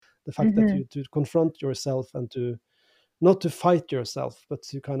The fact that you to confront yourself and to not to fight yourself, but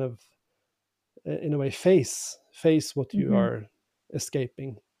to kind of in a way face what you are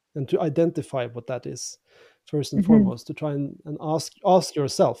escaping, and to identify what that is first and foremost, to try and ask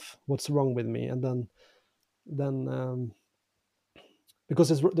yourself what's wrong with me, and then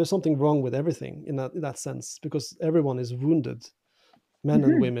because there's something wrong with everything in that sense, because everyone is wounded, men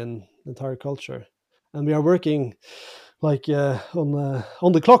and women, the entire culture, and we are working like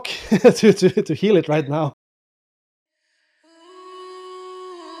on the clock to heal it right now.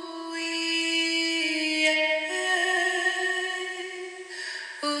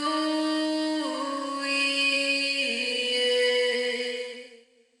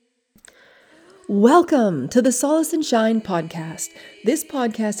 Welcome to the Solace and Shine podcast. This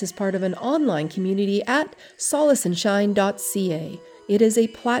podcast is part of an online community at solaceandshine.ca. It is a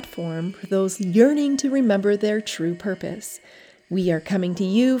platform for those yearning to remember their true purpose. We are coming to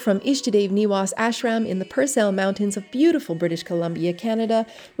you from Ishtadev Niwas Ashram in the Purcell Mountains of beautiful British Columbia, Canada,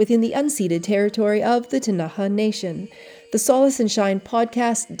 within the unceded territory of the Ktunaxa Nation. The Solace and Shine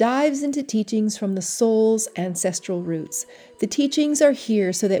podcast dives into teachings from the soul's ancestral roots. The teachings are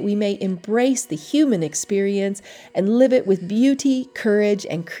here so that we may embrace the human experience and live it with beauty, courage,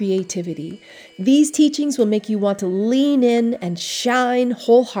 and creativity. These teachings will make you want to lean in and shine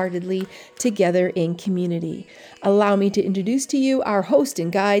wholeheartedly together in community. Allow me to introduce to you our host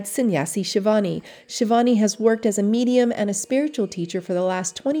and guide, Sannyasi Shivani. Shivani has worked as a medium and a spiritual teacher for the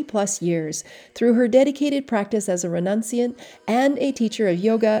last 20 plus years. Through her dedicated practice as a renunciant and a teacher of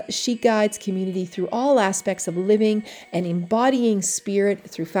yoga, she guides community through all aspects of living and embodying spirit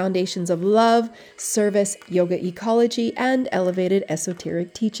through foundations of love, service, yoga ecology, and elevated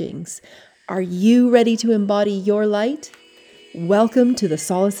esoteric teachings. Are you ready to embody your light? Welcome to the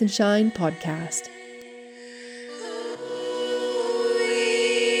Solace and Shine podcast.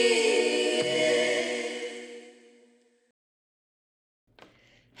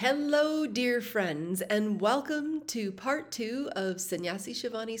 Hello, dear friends, and welcome to part 2 of Sannyasi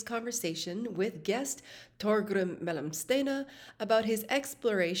Shivani's conversation with guest Torgrim Mellum Stene about his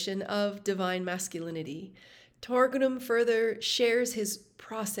exploration of divine masculinity. Torgrim further shares his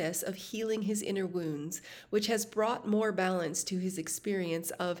process of healing his inner wounds, which has brought more balance to his experience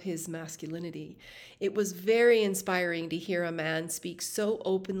of his masculinity. It was very inspiring to hear a man speak so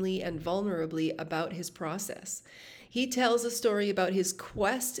openly and vulnerably about his process. He tells a story about his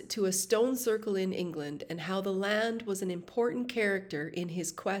quest to a stone circle in England and how the land was an important character in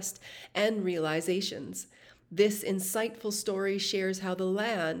his quest and realizations. This insightful story shares how the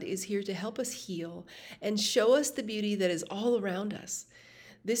land is here to help us heal and show us the beauty that is all around us.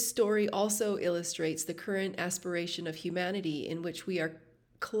 This story also illustrates the current aspiration of humanity in which we are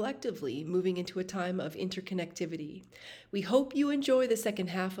collectively moving into a time of interconnectivity. We hope you enjoy the second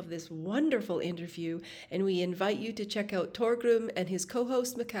half of this wonderful interview, and we invite you to check out Torgrim and his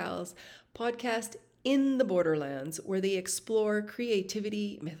co-host Mikhal's podcast In the Borderlands, where they explore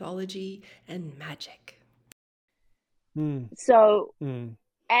creativity, mythology, and magic. So,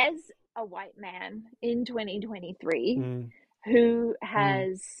 as a white man in 2023 who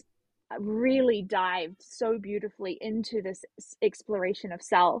has really dived so beautifully into this exploration of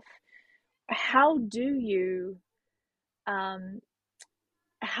self, how do you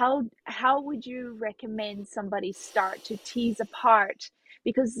how would you recommend somebody start to tease apart,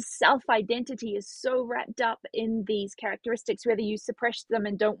 because the self-identity is so wrapped up in these characteristics, whether you suppress them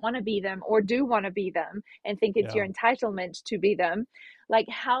and don't want to be them, or do want to be them and think it's your entitlement to be them? Like,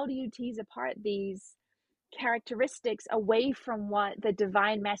 how do you tease apart these characteristics away from what the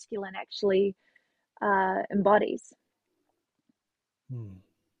divine masculine actually embodies?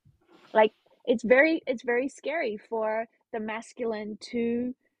 Like, it's very scary for the masculine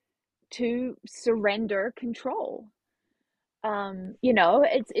to surrender control.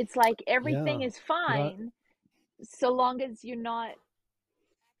 It's like everything is fine so long as you're not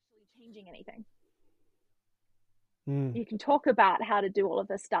actually changing anything. You can talk about how to do all of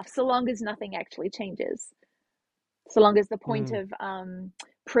this stuff so long as nothing actually changes, so long as the point of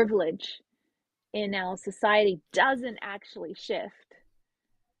privilege in our society doesn't actually shift.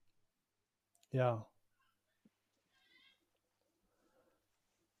 I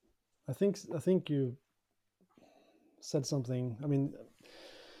think you said something. I mean,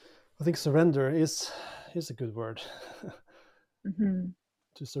 I think surrender is a good word.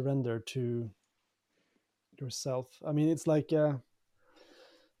 To surrender to yourself. I mean, it's like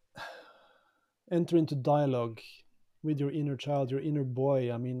enter into dialogue with your inner child, your inner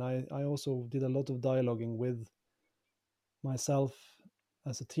boy. I mean, I also did a lot of dialoguing with myself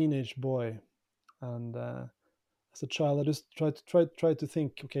as a teenage boy, and as a child, I just tried to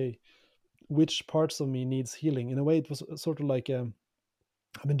think, okay, which parts of me needs healing. In a way, it was sort of like I've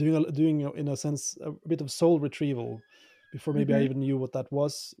been doing in a sense a bit of soul retrieval before maybe I Mhm. even knew what that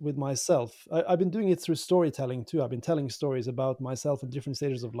was with myself. I've been doing it through storytelling too. I've been telling stories about myself at different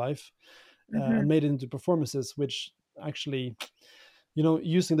stages of life, and Mhm. made it into performances, which actually, you know,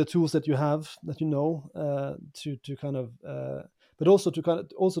 using the tools that you have, that you know, to kind of but also to kind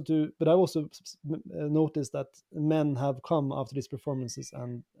of also to but I also noticed that men have come after these performances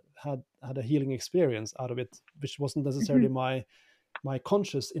and had a healing experience out of it, which wasn't necessarily Mhm. my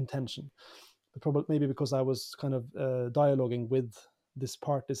conscious intention, but probably maybe because I was kind of dialoguing with this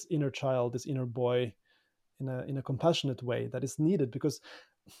part, this inner child, this inner boy, in a compassionate way that is needed, because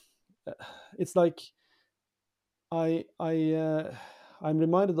uh, it's like I I'm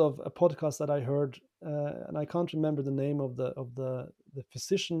reminded of a podcast that I heard, and I can't remember the name of the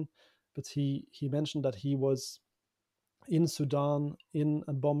physician, but he mentioned that he was in Sudan in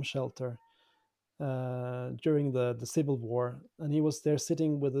a bomb shelter during the civil war, and he was there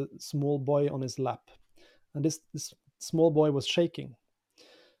sitting with a small boy on his lap, and this small boy was shaking,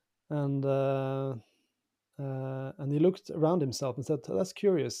 and and he looked around himself and said, "That's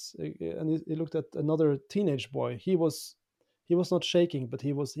curious." And he looked at another teenage boy. He was not shaking, but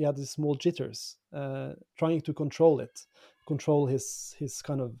he had these small jitters, trying to control it, control his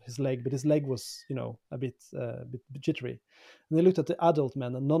kind of his leg, but his leg was, you know, a bit jittery. And they looked at the adult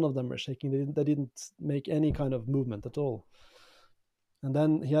men, and none of them were shaking. They didn't make any kind of movement at all. And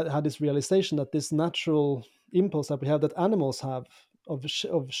then he had this realization that this natural impulse that we have, that animals have, of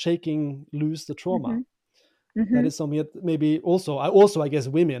shaking loose the trauma, Mhm. that Mhm. is something that maybe also I guess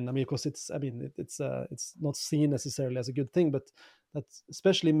women, I mean, because it's not seen necessarily as a good thing, but that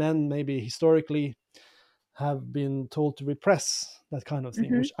especially men maybe historically have been told to repress that kind of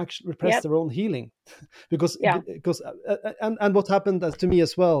thing, Mhm. which actually repress Yep. their own healing. because Yeah. and what happened as to me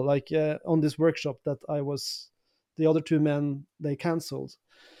as well, like on this workshop that I was, the other two men, they canceled.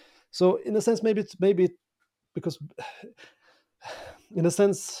 So in a sense, maybe because in a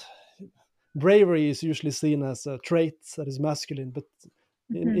sense bravery is usually seen as a trait that is masculine, but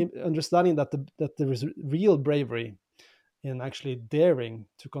Mhm. in understanding that there is real bravery in actually daring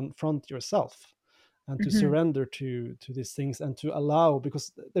to confront yourself and to Mhm. surrender to these things, and to allow,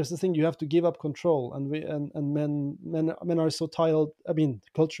 because there's the thing, you have to give up control, and men are so tied, I mean,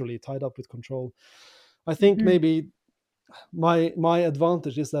 culturally tied up with control. I think Mhm. maybe my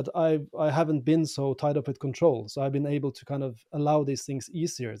advantage is that I haven't been so tied up with control, so I've been able to kind of allow these things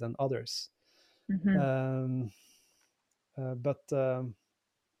easier than others. Mhm. um, but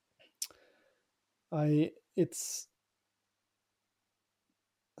I it's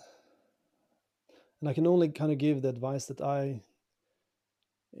and I can only kind of give the advice that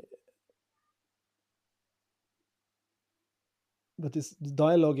but it's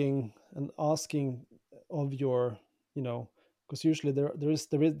dialoguing and asking of your, you know, because usually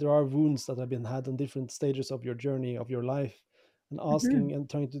there are wounds that have been had on different stages of your journey of your life, and Mhm. asking and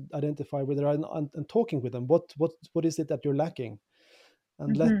trying to identify whether and talking with them, what is it that you're lacking,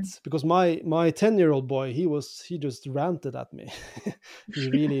 and let, Mhm. because my 10-year-old boy, he just ranted at me. He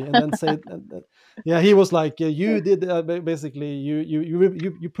really, and then said, yeah, he was like, you did basically,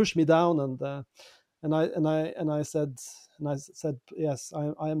 you pushed me down, and I said, yes,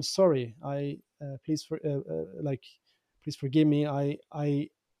 I am sorry, I like, please forgive me, I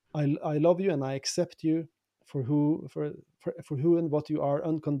love you, and I accept you for who and what you are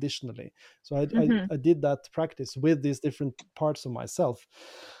unconditionally. So Mhm. I did that practice with these different parts of myself,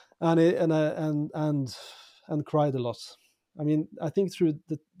 and and cried a lot. I mean, I think through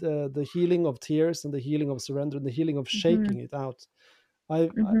the healing of tears, and the healing of surrender, and the healing of Mhm. shaking it out,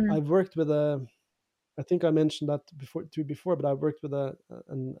 I've Mhm. I've worked with a, I think I mentioned that before, but I worked with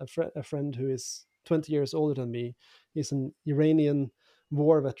a friend who is 20 years older than me. He's an Iranian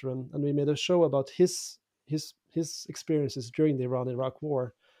war veteran, and we made a show about his experiences during the Iran-Iraq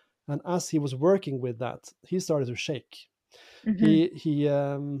war. And as he was working with that, he started to shake. Mhm. He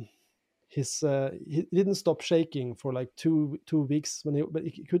didn't stop shaking for like two weeks, but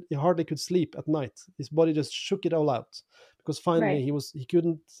he hardly could sleep at night. His body just shook it all out, because finally Right. he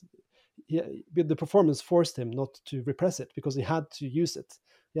couldn't, the performance forced him not to repress it, because he had to use it.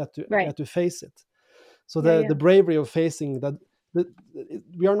 He Right. had to face it. So Yeah. the Yeah. bravery of facing that,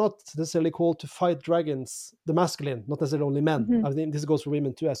 we are not necessarily called to fight dragons, the masculine, not necessarily only men. Mhm. I think this goes for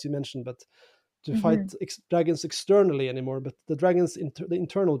women too, as you mentioned, but to Mhm. fight dragons externally anymore. But the dragons, the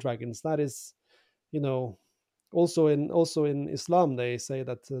internal dragons, that is, you know, also in Islam, they say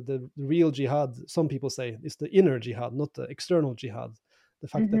that the real jihad, some people say, is the inner jihad, not the external jihad. The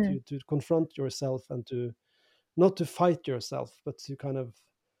fact that Mhm. you to confront yourself, and to not to fight yourself, but to kind of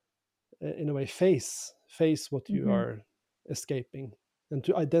in a way face what you are escaping, and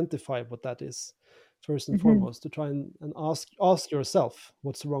to identify what that is first and foremost, to try and ask yourself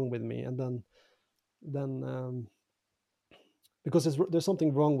what's wrong with me, and then because there's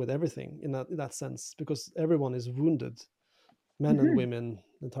something wrong with everything in that sense, because everyone is wounded, men and women,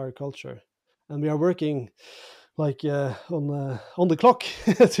 the entire culture, and we are working like on the clock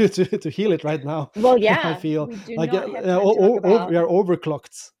to heal it right now. Well, I yeah, feel we do like not have time to talk about. we are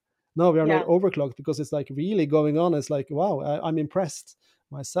overclocked. No, we are Yeah. not overclocked, because it's like really going on. It's like, wow, I'm impressed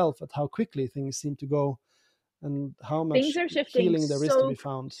myself at how quickly things seem to go, and how Things much are shifting healing there is to be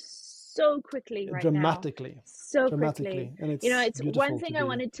found so quickly right now. dramatically, So quickly. and You know, it's it's one beautiful to thing I be.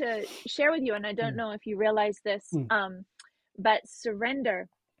 wanted to share with you, and I don't Mm, know if you realize this, mm, but surrender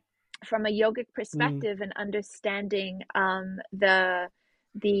from a yogic mm, perspective and understanding the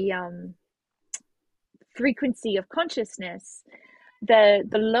frequency of consciousness, the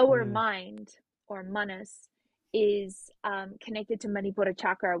lower mm, mind, or manas, is connected to Manipura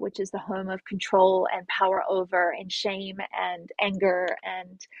chakra, which is the home of control and power over, and shame and anger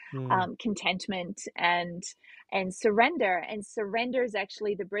and mm, contentment and surrender. And surrender is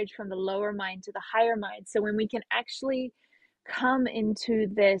actually the bridge from the lower mind to the higher mind. So when we can actually come into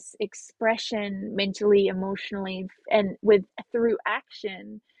this expression mentally, emotionally, and with through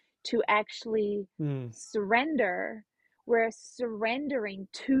action, to actually mm, surrender, we're surrendering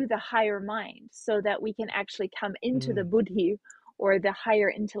to the higher mind, so that we can actually come into the mm, buddhi, or the higher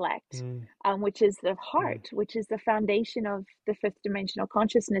intellect, mm, which is the mm. heart, which is the foundation of the fifth dimensional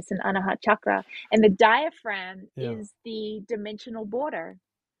consciousness and anahat chakra. And the diaphragm Yeah, is the dimensional border.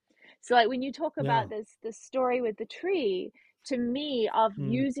 So like when you talk yeah. about this story with the tree, to me, of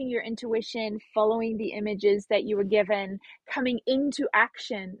Mm, using your intuition, following the images that you were given, coming into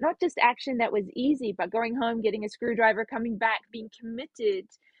action, not just action that was easy, but going home, getting a screwdriver, coming back, being committed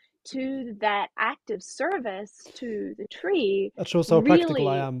to that act of service to the tree, that shows how practical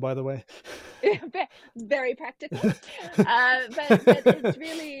I really am, by the way. very practical. But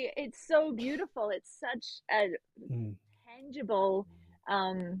it's so beautiful. It's such a Mm, tangible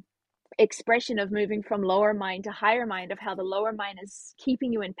expression of moving from lower mind to higher mind, of how the lower mind is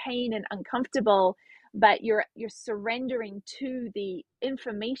keeping you in pain and uncomfortable, but you're surrendering to the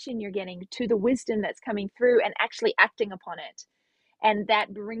information you're getting, to the wisdom that's coming through, and actually acting upon it. And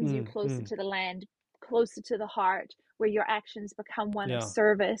that brings you mm, closer mm. to the land, closer to the heart, where your actions become one of Yeah.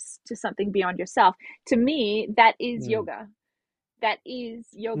 service to something beyond yourself. To me, that is Mm, yoga. That is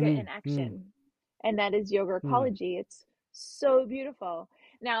yoga in mm, mm, action, and that is yoga mm, ecology. It's so beautiful.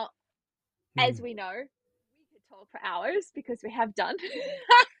 Now, as mm. we know, we could talk for hours, because we have done.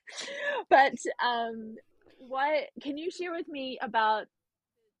 But what can you share with me about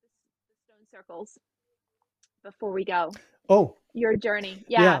the stone circles before we go? Oh, Your journey,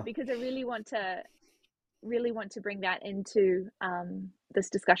 yeah, yeah. because I really want to bring that into this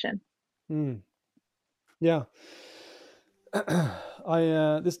discussion. Mm, yeah.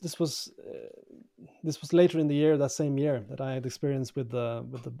 I this was later in the year, that same year, that I had experience with the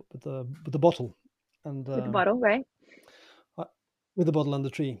bottle, and With the bottle, right? I, with the bottle and the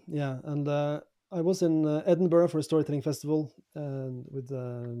tree. Yeah, and I was in Edinburgh for a storytelling festival, and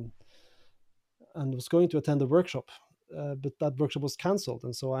and was going to attend a workshop, but that workshop was cancelled,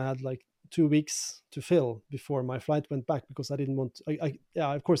 and so I had like 2 weeks to fill before my flight went back, because I didn't want.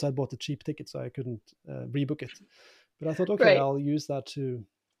 Yeah, of course I bought a cheap ticket, so I couldn't rebook it. But I thought, okay, Right. I'll use that to.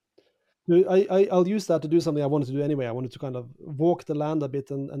 I'll use that to do something I wanted to do anyway. I wanted to kind of walk the land a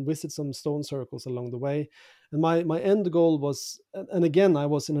bit, and visit some stone circles along the way. And my end goal was, and again, I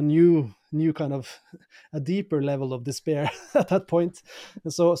was in a new kind of a deeper level of despair at that point.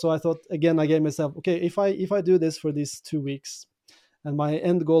 And so I thought, again, I gave myself, okay, if I do this for these 2 weeks, and my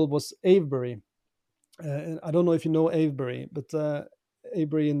end goal was Avebury. And I don't know if you know Avebury, but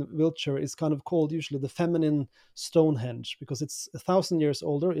Avebury in Wiltshire is kind of called usually the feminine Stonehenge, because it's 1,000 years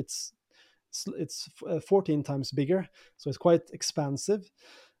older. It's 14 times bigger, so it's quite expansive,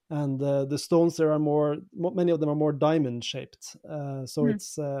 and the stones there are many of them are more diamond shaped. So Mm,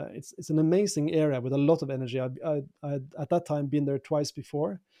 it's an amazing area with a lot of energy. I'd at that time been there twice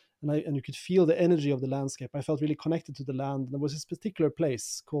before, and you could feel the energy of the landscape. I felt really connected to the land. There was this particular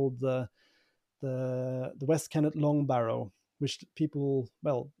place called the West Kennet Long Barrow, which people,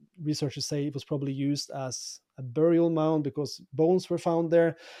 well, researchers say it was probably used as a burial mound because bones were found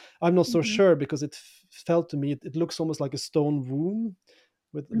there. I'm not so mm-hmm, sure, because it felt to me it looks almost like a stone womb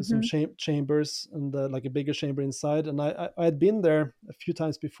with some mm-hmm, chambers, and like a bigger chamber inside. And I had been there a few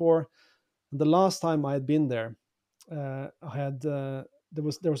times before, and the last time I had been there, I had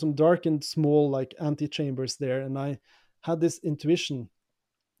there were some dark and small like antechambers there, and I had this intuition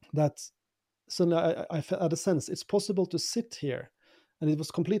that suddenly I had a sense it's possible to sit here, and it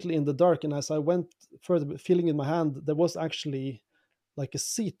was completely in the dark. And as I went further, feeling in my hand, there was actually like a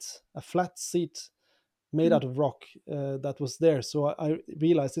seat, a flat seat made out of rock that was there. So I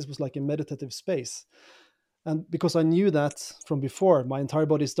realized this was like a meditative space. And because I knew that from before, my entire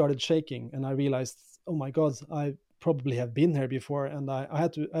body started shaking, and I realized, oh my God, I probably have been here before, and I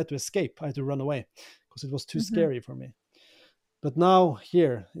had to escape. I had to run away because it was too scary for me. But now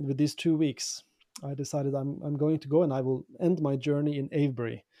here, with these 2 weeks, I decided I'm going to go, and I will end my journey in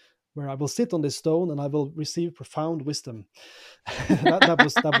Avebury, where I will sit on this stone and I will receive profound wisdom.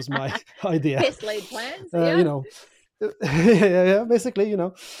 that was my idea. Best laid plans. You know, yeah, basically, you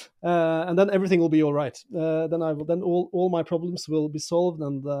know, and then everything will be all right. Then all my problems will be solved,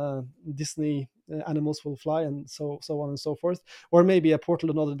 and Disney animals will fly, and so on and so forth. Or maybe a portal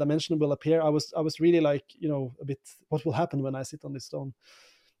to another dimension will appear. I was really like, you know, a bit, what will happen when I sit on this stone?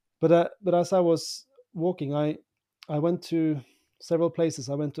 But as I was walking, I went to several places.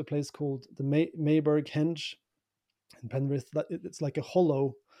 I went to a place called the Mayberg Henge in Penrith. It's like a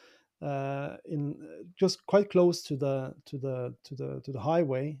hollow in just quite close to the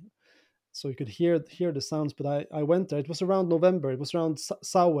highway, so you could hear the sounds. But I went there. It was around November. It was around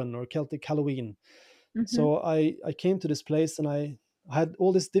Samhain, or Celtic Halloween. So I came to this place, and I had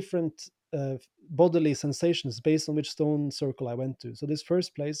all these different bodily sensations based on which stone circle I went to. So this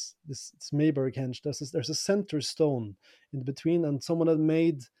first place, this Mayberg Henge, there's a center stone in between, and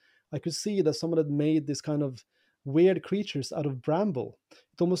I could see that someone had made this kind of weird creatures out of bramble.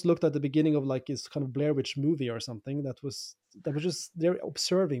 It almost looked at the beginning of like this kind of Blair Witch movie or something. That was just there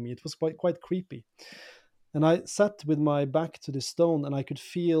observing me. It was quite creepy. And I sat with my back to the stone, and I could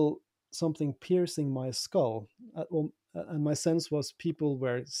feel something piercing my skull. And my sense was people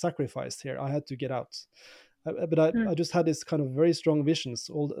were sacrificed here. I had to get out. But I just had this kind of very strong visions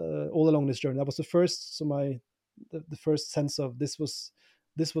all along this journey. That was the first. So the first sense of this was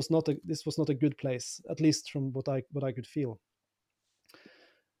not a good place, at least from what I could feel.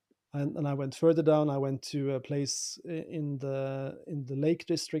 And I went further down. I went to a place in the Lake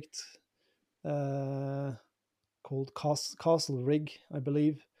District called Castle Rig, I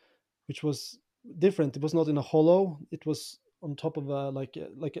believe, which was different. It was not in a hollow. It was on top of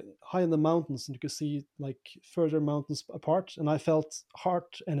high in the mountains, and you could see like further mountains apart. And I felt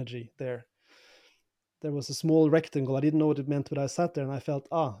heart energy there. There was a small rectangle. I didn't know what it meant, but I sat there and I felt,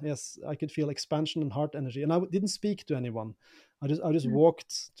 yes, I could feel expansion and heart energy. And I didn't speak to anyone. I just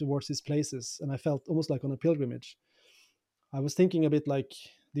walked towards these places, and I felt almost like on a pilgrimage. I was thinking a bit like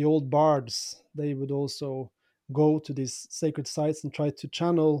the old bards. They would also go to these sacred sites and try to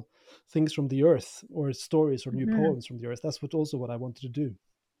channel things from the earth, or stories or new poems from the earth. That's what I wanted to do.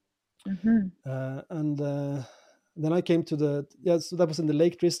 Then I came to so that was in the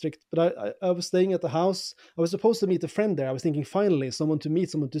Lake District. But I was staying at the house. I was supposed to meet a friend there. I was thinking, finally someone to meet,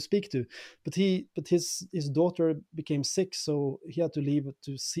 someone to speak to. But his daughter became sick, so he had to leave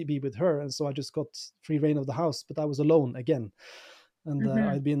to be with her. And so I just got free reign of the house. But I was alone again, and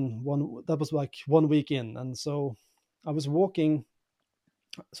I'd been that was like 1 week in, and so I was walking.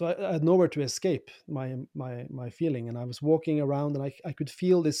 So I had nowhere to escape my feeling, and I was walking around, and I could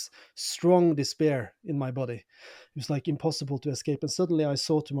feel this strong despair in my body. It was like impossible to escape. And suddenly I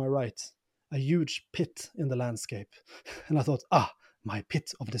saw to my right a huge pit in the landscape, and I thought, my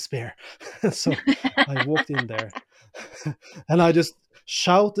pit of despair. So I walked in there, and I just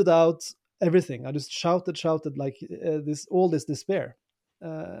shouted out everything. I just shouted like all this despair.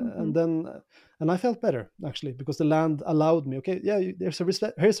 And I felt better, actually, because the land allowed me. Okay, yeah, here's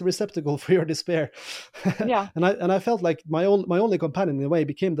a receptacle for your despair. Yeah. and I felt like my only companion in a way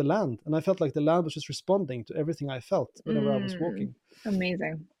became the land, and I felt like the land was just responding to everything I felt whenever I was walking.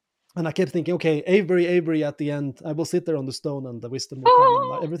 Amazing. And I kept thinking, okay, Avebury at the end, I will sit there on the stone, and the wisdom will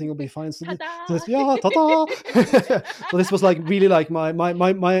come, and everything will be fine. So ta-ta! So this was like really like my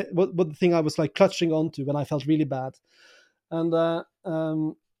what the thing I was like clutching onto when I felt really bad. And so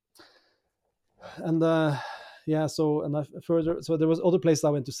there was other places I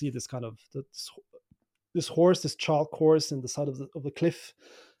went to see this kind of this chalk horse in the side of the cliff,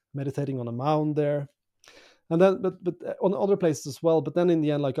 meditating on a mound there. And then but on other places as well. But then in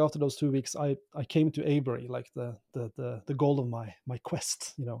the end, like after those 2 weeks, I came to Avebury, like the goal of my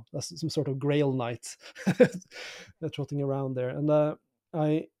quest, you know. That's some sort of grail knight trotting around there.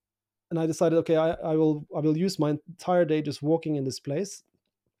 And I decided, okay, I will use my entire day just walking in this place,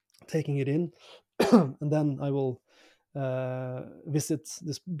 taking it in, and then I will visit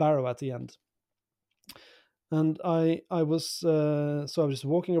this barrow at the end. And I was so I was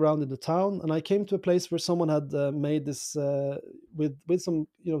walking around in the town, and I came to a place where someone had made this with some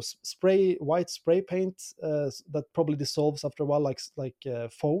white spray paint that probably dissolves after a while, like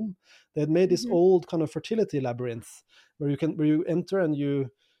foam. They had made this Mm-hmm. old kind of fertility labyrinth where you enter and you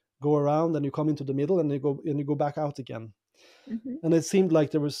go around and you come into the middle and you go back out again. Mm-hmm. And it seemed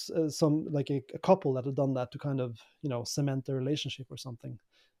like there was some like a couple that had done that to kind of cement their relationship or something.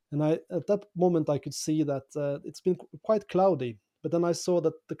 And at that moment I could see that it's been quite cloudy, but then I saw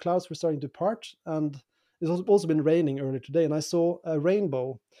that the clouds were starting to part, and it's also been raining earlier today, and I saw a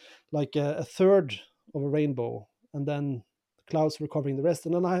rainbow, like a third of a rainbow, and then the clouds were covering the rest.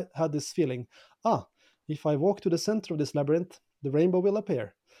 And then I had this feeling, if I walk to the center of this labyrinth, the rainbow will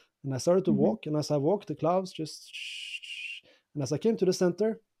appear. And I started to Mm-hmm. walk, and as I walked, the clouds just and as I came to the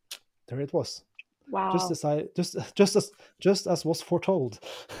center, there it was, just Wow. as I just as was foretold.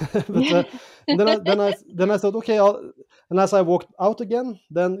 But Yeah. and then I thought, okay, and as I walked out again,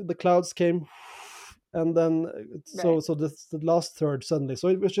 then the clouds came, and then Right. so the last third suddenly. So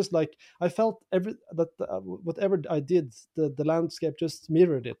it was just like I felt whatever I did, the landscape just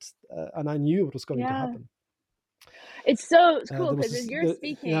mirrored it, and I knew what was going to Yeah. happen. It's cool There was because as this, you're yeah,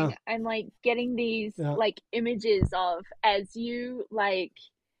 speaking, I'm like getting these yeah, like images of as you like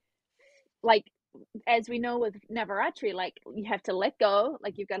as we know with Navaratri, like you have to let go,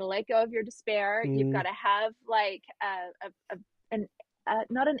 like you've got to let go of your despair. You've got mm, to have like an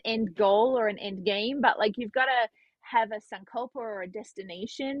not an end goal or an end game, but like you've got to have a sankalpa or a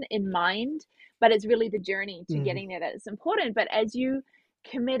destination in mind. But it's really the journey to mm, getting there that is important. But as you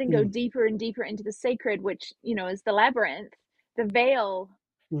commit and go mm, deeper and deeper into the sacred, which is the labyrinth, the veil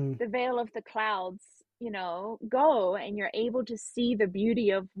mm, the veil of the clouds go, and you're able to see the beauty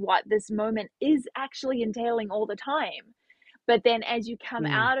of what this moment is actually entailing all the time. But then as you come mm,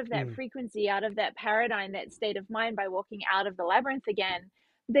 out of that mm, frequency, out of that paradigm, that state of mind, by walking out of the labyrinth again,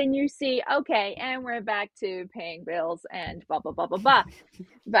 then you see, okay, and we're back to paying bills and blah blah blah blah blah.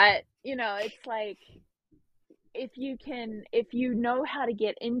 But it's like, if you know how to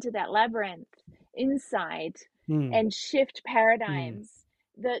get into that labyrinth inside mm, and shift mm, paradigms,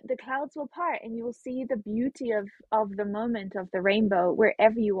 the clouds will part and you will see the beauty of the moment of the rainbow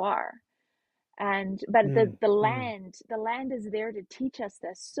wherever you are. And but mm, mm. the land is there to teach us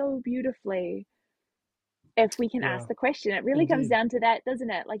this so beautifully, if we can Yeah, ask the question. It really comes indeed. down to that, doesn't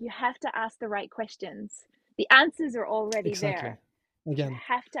it? Like, you have to ask the right questions. The answers are already Exactly. there, but you Again,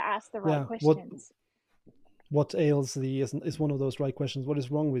 have to ask the right yeah. What questions. what ails thee is one of those right questions. What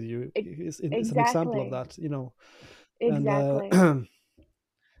is wrong with you E- is an example of exactly. that, and Exactly.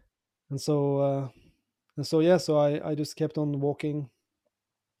 and so yeah. So I just kept on walking.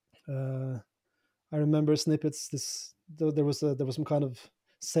 Uh, I remember snippets. There was some kind of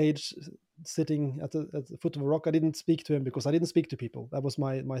sage sitting at the foot of a rock. I didn't speak to him because I didn't speak to people. That was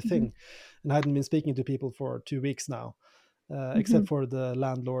my Hmm. thing, and I hadn't been speaking to people for 2 weeks now, Hmm. except for the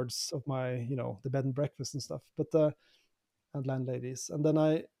landlords of my the bed and breakfast and stuff. But and landladies. And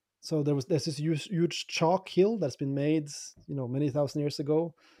then there's this huge chalk hill that's been made many thousand years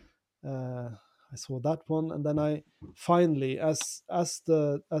ago. Uh, I saw that one, and then I finally, as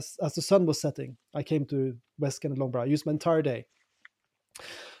the sun was setting, I came to West Kennelombra. I used my entire day.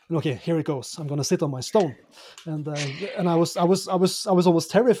 And okay, here it goes. I'm gonna sit on my stone, and I was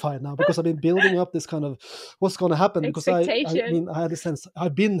almost terrified now because I've been building up this kind of what's gonna happen, because I Expectation. mean I had a sense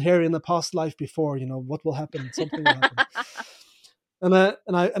I've been here in a past life before. What will happen? Something will happen. And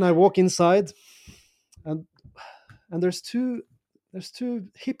I walk inside, and there's two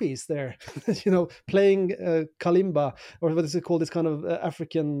hippies there, playing kalimba, or what is it called? This kind of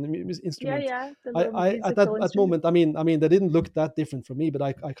African Yeah, instrument. yeah, the I, little I at that musical instrument. moment, I mean, they didn't look that different from me, but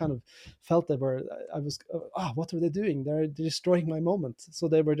I kind of felt they were. I was, what are they doing? They're destroying my moment. So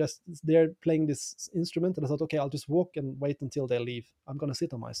they were just they're playing this instrument, and I thought, okay, I'll just walk and wait until they leave. I'm gonna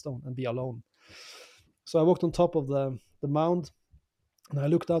sit on my stone and be alone. So I walked on top of the mound, and I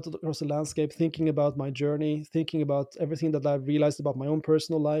looked out across the landscape, thinking about my journey, thinking about everything that I've realized about my own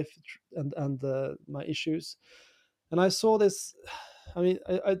personal life and my issues. And I saw this. I mean,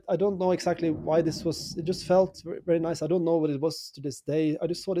 I don't know exactly why this was. It just felt very, very nice. I don't know what it was to this day. I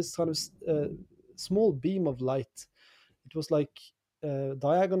just saw this kind of small beam of light. It was like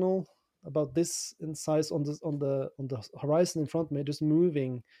diagonal, about this in size, on the horizon in front of me, just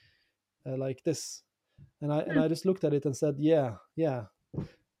moving like this. And I just looked at it and said, yeah, yeah.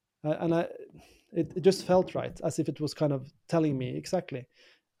 And it just felt right, as if it was kind of telling me exactly.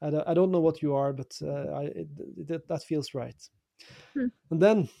 I don't know what you are, but that feels right. Hmm. And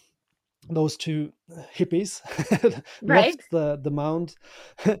then those two hippies Right. left the mound.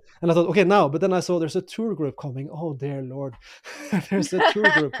 And I thought, okay, now, but then I saw there's a tour group coming. Oh dear Lord. There's a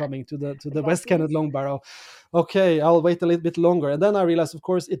tour group coming to the The West Kennett buses. Long Barrow. Okay, I'll wait a little bit longer. And then I realized, of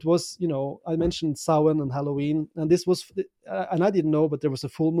course, it was, I mentioned Samhain and Halloween, and this was and I didn't know, but there was a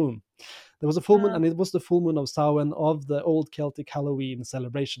full moon. There was a full moon, Oh, and it was the full moon of Samhain, of the old Celtic Halloween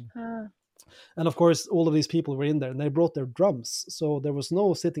celebration. oh. And of course, all of these people were in there, and they brought their drums, so there was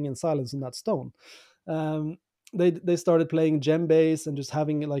no sitting in silence on that stone. Um, they started playing djembes and just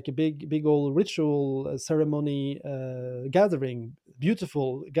having like a big old ritual ceremony gathering.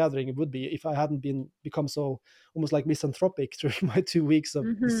 Beautiful gathering it would be if I hadn't become so almost like misanthropic during my 2 weeks of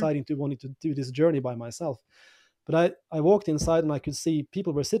Mm-hmm. deciding to wanting to do this journey by myself. But I walked inside and I could see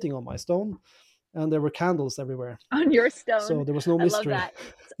people were sitting on my stone, and there were candles everywhere. On your stone. So there was no I love mystery. that.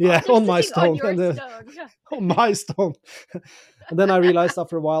 Yeah, They're on my sitting on stone, your stone. Yeah. on my stone. And then I realized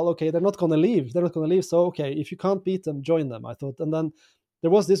after a while, okay, they're not going to leave. They're not going to leave. So okay, if you can't beat them, join them, I thought. And then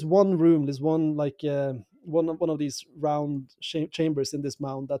there was this one room, this one like one of these round chambers in this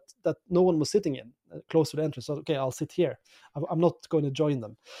mound that no one was sitting in, close to the entrance. So okay, I'll sit here. I'm not going to join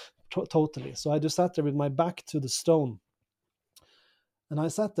them totally. So I just sat there with my back to the stone, and I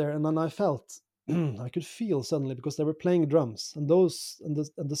sat there, and then I felt I could feel suddenly, because they were playing drums, and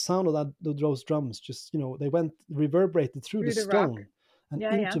the sound of those drums just they went reverberated through the Through the rock. stone and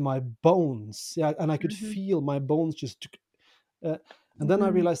Yeah, yeah. into my bones. Yeah, and I could Mm-hmm. feel my bones just. Uh, and then I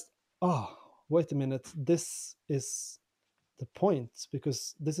Mm-hmm. realized, oh, wait a minute, this is the point,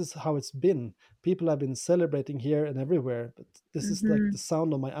 because this is how it's been. People have been celebrating here and everywhere, but this is like Mm-hmm. the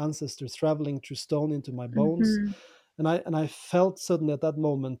sound of my ancestors traveling through stone into my bones. Mm-hmm. And I felt suddenly at that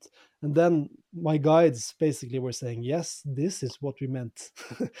moment, and then my guides basically were saying, yes, this is what we meant.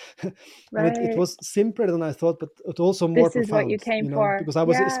 And it Right. was simpler than I thought, but it also more This is what you profound, came for. because I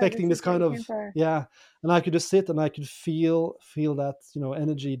was Yeah, expecting this this is what kind you of, came for. yeah. And I could just sit and I could feel that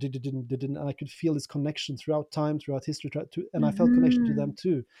energy, and I could feel this connection throughout time, throughout history, and I felt connection to them Mm-hmm.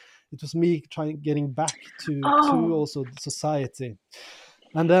 too. It was me getting back to Oh, also society.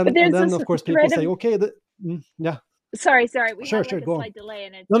 and but then and there's then this of course people thread say, of okay, yeah, sorry, we sure, have sure, like a go on. slight delay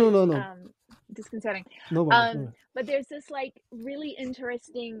and it's No, disconcerting. no worries, no worries. But there's this like really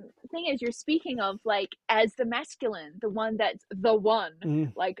interesting thing as you're speaking of, like, as the masculine, the one that's the one,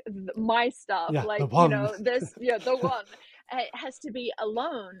 Mm, like my stuff, yeah, the like, one. this, yeah, the one, it has to be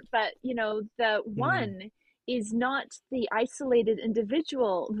alone. But the Mm, one is not the isolated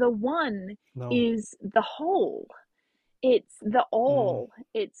individual. The one no. is the whole. It's the Mm, all.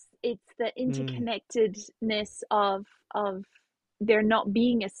 It's the mm, interconnectedness of there not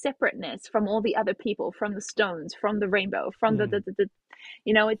being a separateness from all the other people, from the stones, from the rainbow, from mm.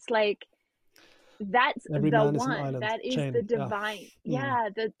 it's like that's Every the man is an one. island That is the chain. Yeah. divine. Mm, Yeah,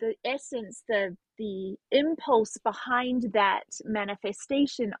 the essence, the impulse behind that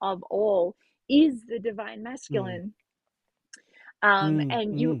manifestation of all is the divine mm, masculine.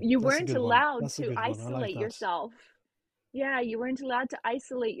 And you That's a weren't good one. allowed That's a to good one. I like isolate that. yourself. Yeah, you weren't allowed to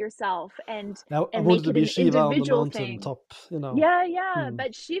isolate yourself I and wanted make to it be an Shiva on the individual mountain thing. top. Yeah, yeah, Mm,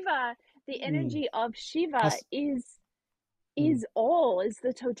 but Shiva, the mm. energy of Shiva Has mm, is all, is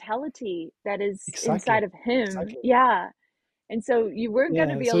the totality that is inside exactly, of him. exactly. Yeah. And so you weren't going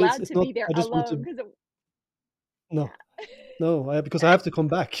to Yeah. be So it's allowed it's to not. be there I just want alone to. because No, yeah. no, because I have to come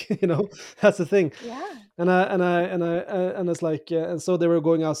back. That's the thing. Yeah. And it's like, and so they were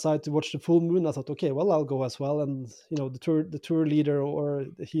going outside to watch the full moon. I thought, okay, well, I'll go as well. And the tour leader, or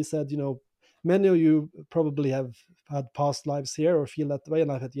he said, many of you probably have had past lives here or feel that way.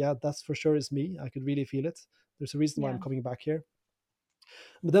 And I said, yeah, that's for sure is me. I could really feel it. There's a reason why I'm Yeah. coming back here.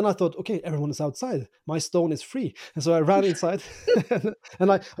 But then I thought, okay, everyone is outside. My stone is free. And so I ran inside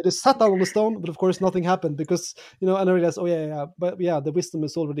and I just sat down on the stone. But of course, nothing happened because, and I realized, oh, yeah, yeah, but yeah, the wisdom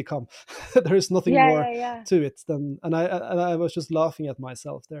has already come. There is nothing Yeah, more yeah, yeah. to it than, and I was just laughing at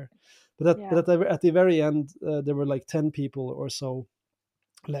myself there. But Yeah. at the very end, there were like 10 people or so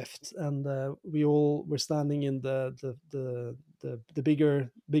left, and we all were standing in the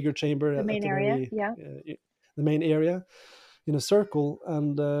bigger chamber The at main the area. very Yeah. the main area, in a circle,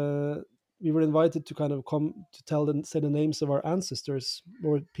 and we were invited to kind of come to say the names of our ancestors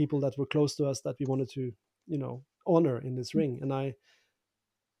or people that were close to us that we wanted to honor in this ring.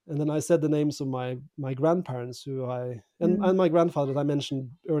 And then I said the names of my grandparents, who and my grandfather that I mentioned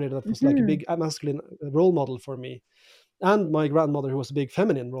earlier, that was like a Mm-hmm. big masculine role model for me, and my grandmother, who was a big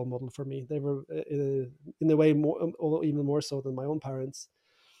feminine role model for me. They were in a way more, even more so than my own parents.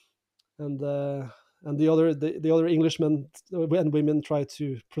 And the other Englishmen and women tried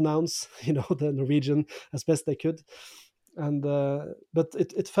to pronounce the Norwegian as best they could. And but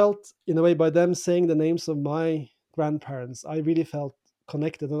it felt in a way, by them saying the names of my grandparents, I really felt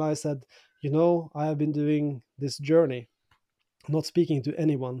connected. And I said, I have been doing this journey, not speaking to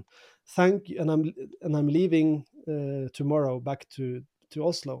anyone. Thank you. And I'm leaving tomorrow back to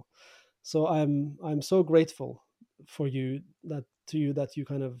Oslo. So I'm so grateful for you that you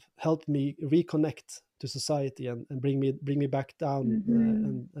kind of helped me reconnect to society, and bring me back down,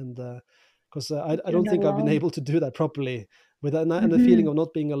 and because I You're don't not think I've been alone. able to do that properly, with and the feeling of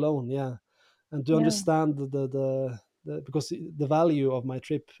not being alone. Yeah. And to Yeah. understand because the value of my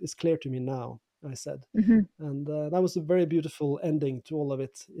trip is clear to me now, I said. And that was a very beautiful ending to all of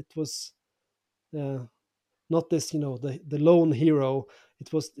it. It was, not this, the lone hero.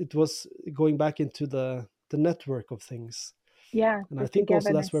 It was going back into the network of things. Yeah. And The I think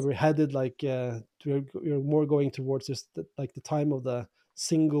also that's where togetherness. we're headed, like, we're more going towards just like the time of the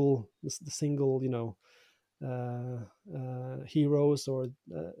single, heroes, or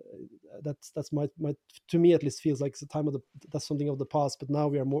that's my to me at least feels like it's the time of that's something of the past. But now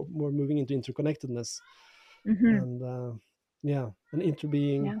we are more moving into interconnectedness, and yeah, and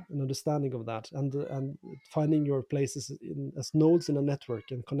interbeing, Yeah. and understanding of that, and finding your places as nodes in a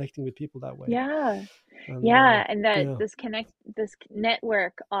network, and connecting with people that way. Yeah. And Yeah. And that yeah. this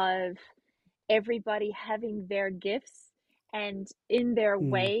network of everybody having their gifts and in their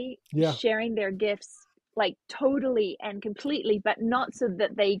Mm, way yeah, sharing their gifts like totally and completely, but not so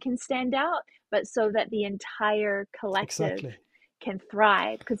that they can stand out, but so that the entire collective exactly. can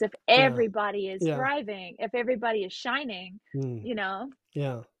thrive. Because if Yeah, everybody is yeah. thriving, if everybody is shining, Mm, you know,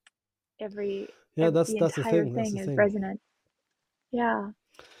 yeah, every, yeah, that's the that's the entire thing, that's the thing is thing. resonant. Yeah,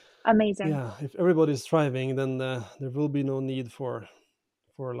 amazing. Yeah, if everybody's thriving, then there will be no need for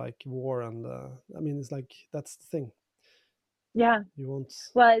like war. And I mean, it's like, that's the thing. Yeah. You won't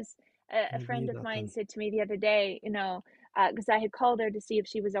Was you a won't friend need of that mine then. said to me the other day, because I had called her to see if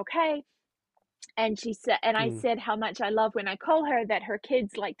she was okay. And she said, and I Mm, said how much I love when I call her that her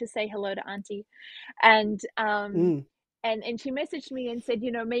kids like to say hello to auntie. And mm, and she messaged me and said,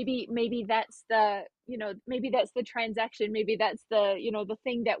 maybe that's the, maybe that's the transaction, maybe that's the, the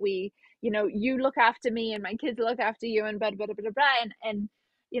thing that we, you look after me and my kids look after you, and blah blah blah blah blah. And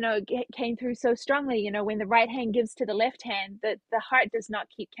it came through so strongly, when the right hand gives to the left hand, that the heart does not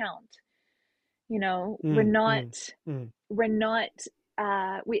keep count. We're mm, not, mm, mm. we're not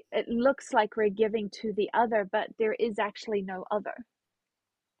we it looks like we're giving to the other, but there is actually no other.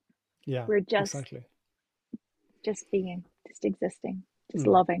 Yeah, We're just exactly. being, just existing, just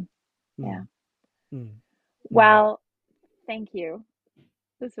Mm, loving. Yeah. mm, mm, mm. Well, thank you.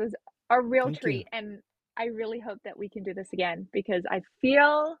 This was a real Thank you. treat, and I really hope that we can do this again, because I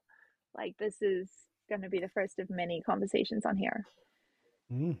feel like this is going to be the first of many conversations on here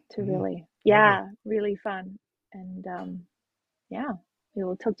Mm, to mm. really, Lovely. yeah, really fun. And yeah, we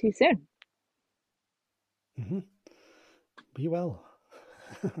will talk to you soon. Hmm. Be well.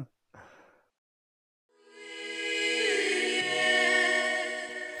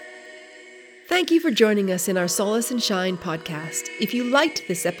 Thank you for joining us in our Solace and Shine podcast. If you liked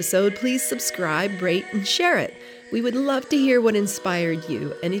this episode, please subscribe, rate, and share it. We would love to hear what inspired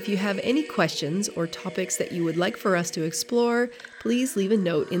you, and if you have any questions or topics that you would like for us to explore, please leave a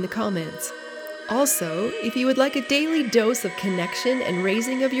note in the comments. Also, if you would like a daily dose of connection and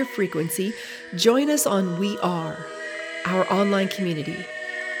raising of your frequency, join us on We Are, our online community.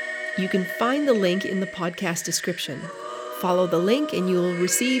 You can find the link in the podcast description. Follow the link and you will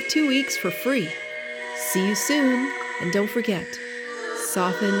receive 2 weeks for free. See you soon, and don't forget,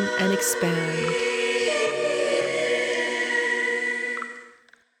 soften and expand.